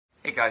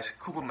guys,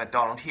 Corban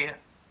MacDonald here,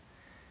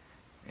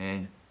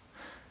 and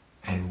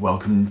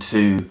welcome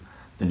to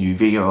the new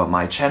video of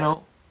my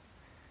channel.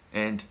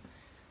 And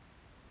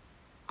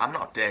I'm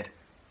not dead,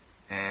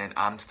 and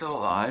I'm still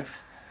alive.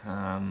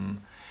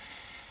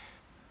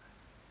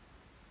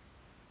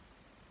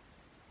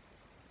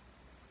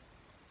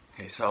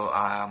 Okay, so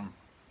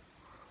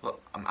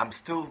look, I'm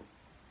still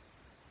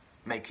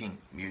making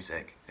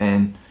music,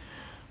 and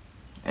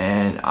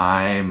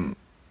I'm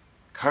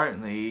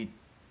currently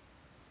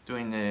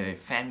doing the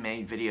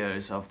fan-made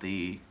videos of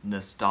the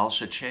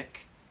Nostalgia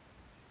Chick.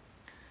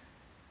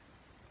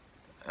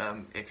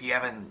 If you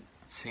haven't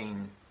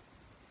seen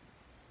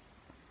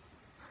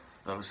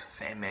those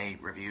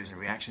fan-made reviews and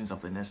reactions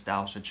of the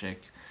Nostalgia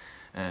Chick,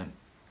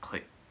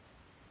 click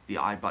the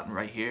I button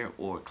right here,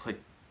 or click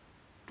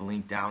the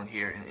link down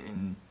here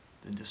in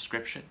the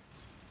description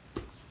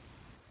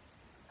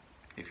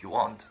if you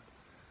want.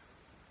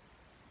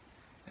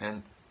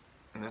 And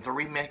the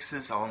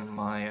remixes on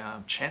my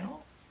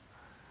channel,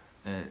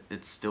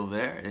 it's still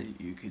there.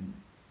 You can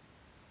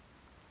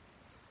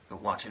go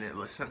watch it and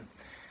listen.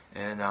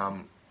 And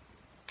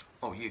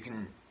oh, you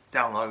can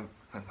download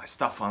my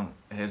stuff on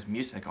his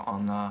music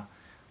on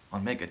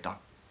mega.nz.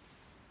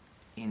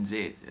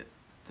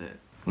 The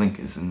link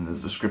is in the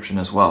description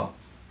as well.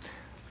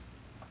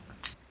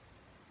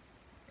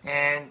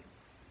 And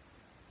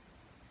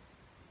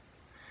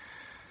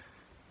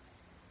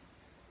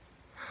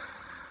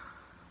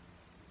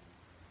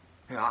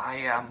you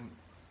know,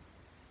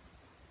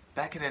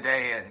 back in the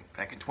day,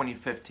 back in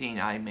 2015,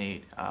 I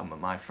made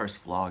my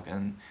first vlog,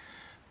 and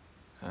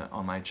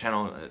on my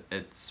channel.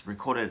 It's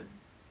recorded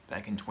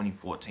back in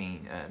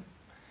 2014.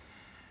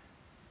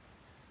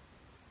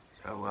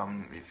 So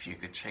if you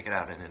could check it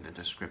out in the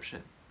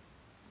description.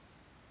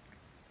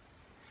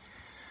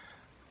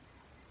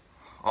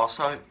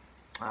 Also,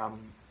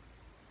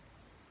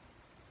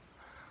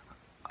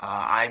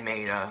 I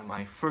made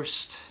the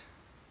first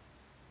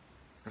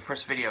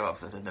video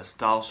of the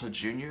Nostalgia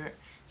Junior.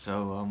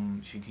 So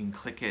you can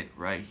click it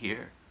right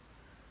here.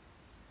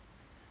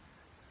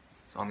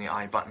 It's on the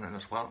I button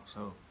as well,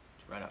 so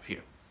it's right up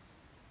here.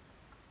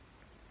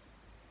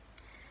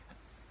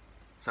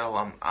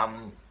 So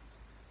I'm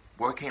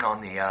working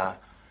on the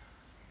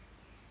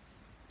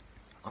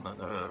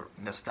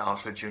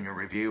Nostalgia Junior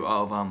review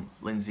of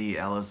Lindsay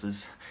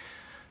Ellis's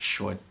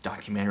short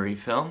documentary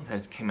film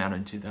that came out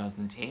in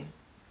 2010,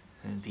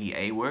 The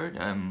A Word.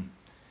 And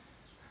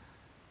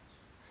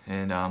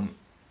I'm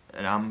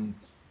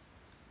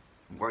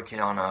working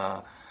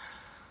on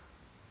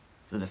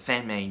the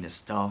fan-made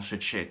Nostalgia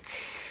Chick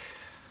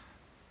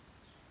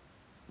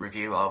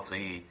review of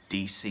the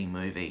DC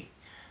movie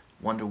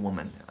Wonder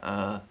Woman.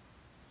 And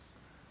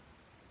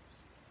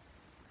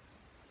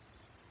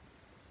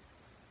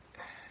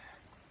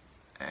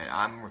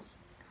I'm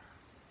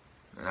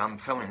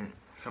filming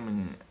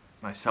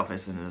myself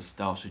as the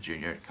Nostalgia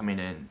Junior, coming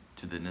in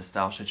to the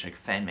Nostalgia Chick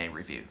fan-made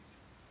review.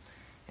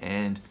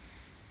 And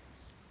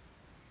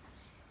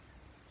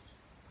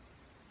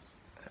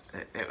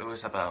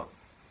it's about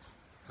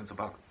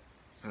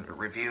a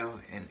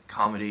review and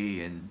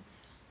comedy and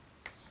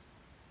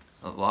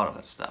a lot of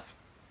that stuff,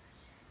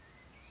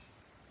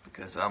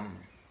 because as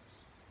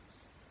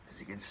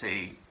you can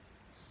see,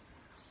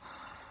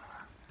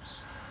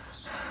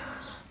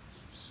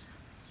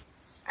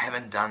 I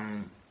haven't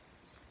done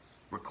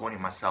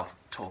recording myself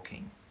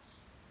talking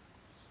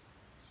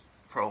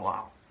for a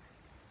while,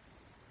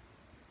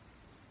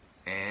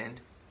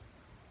 and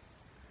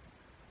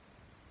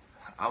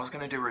I was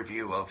gonna do a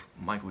review of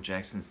Michael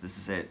Jackson's This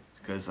Is It,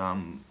 because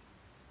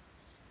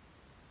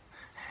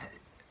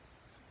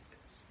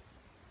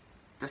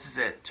This Is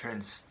It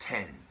turns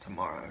 10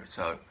 tomorrow.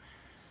 So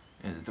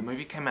the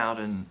movie came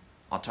out in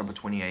October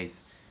 28th,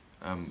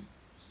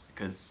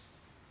 because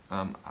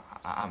I'm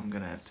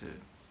gonna have to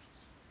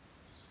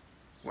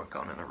work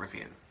on a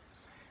review.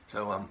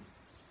 So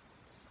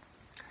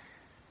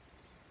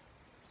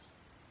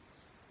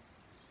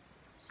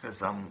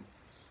because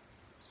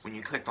when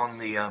you clicked on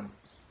the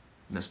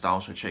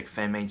Nostalgia Chick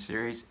fan-made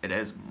series, it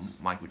has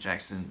Michael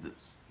Jackson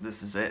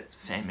This Is It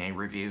fan-made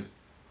review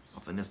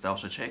of the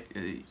Nostalgia Chick.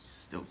 You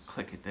still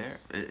click it there,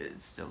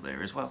 it's still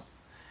there as well.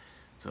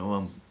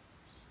 So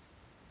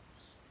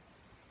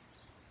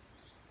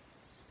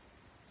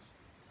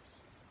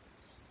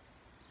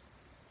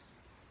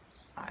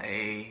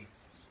I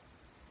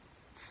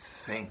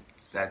think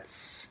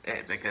that's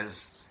it,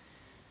 because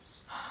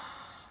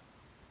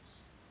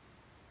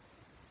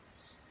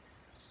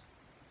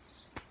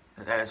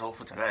that is all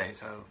for today.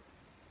 So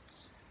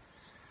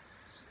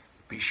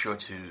be sure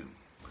to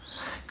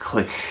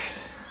click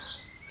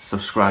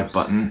subscribe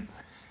button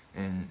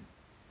and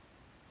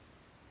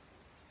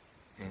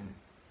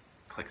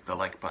click the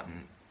like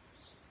button.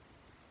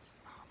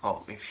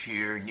 Oh, if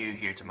you're new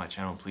here to my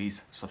channel,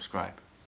 please subscribe.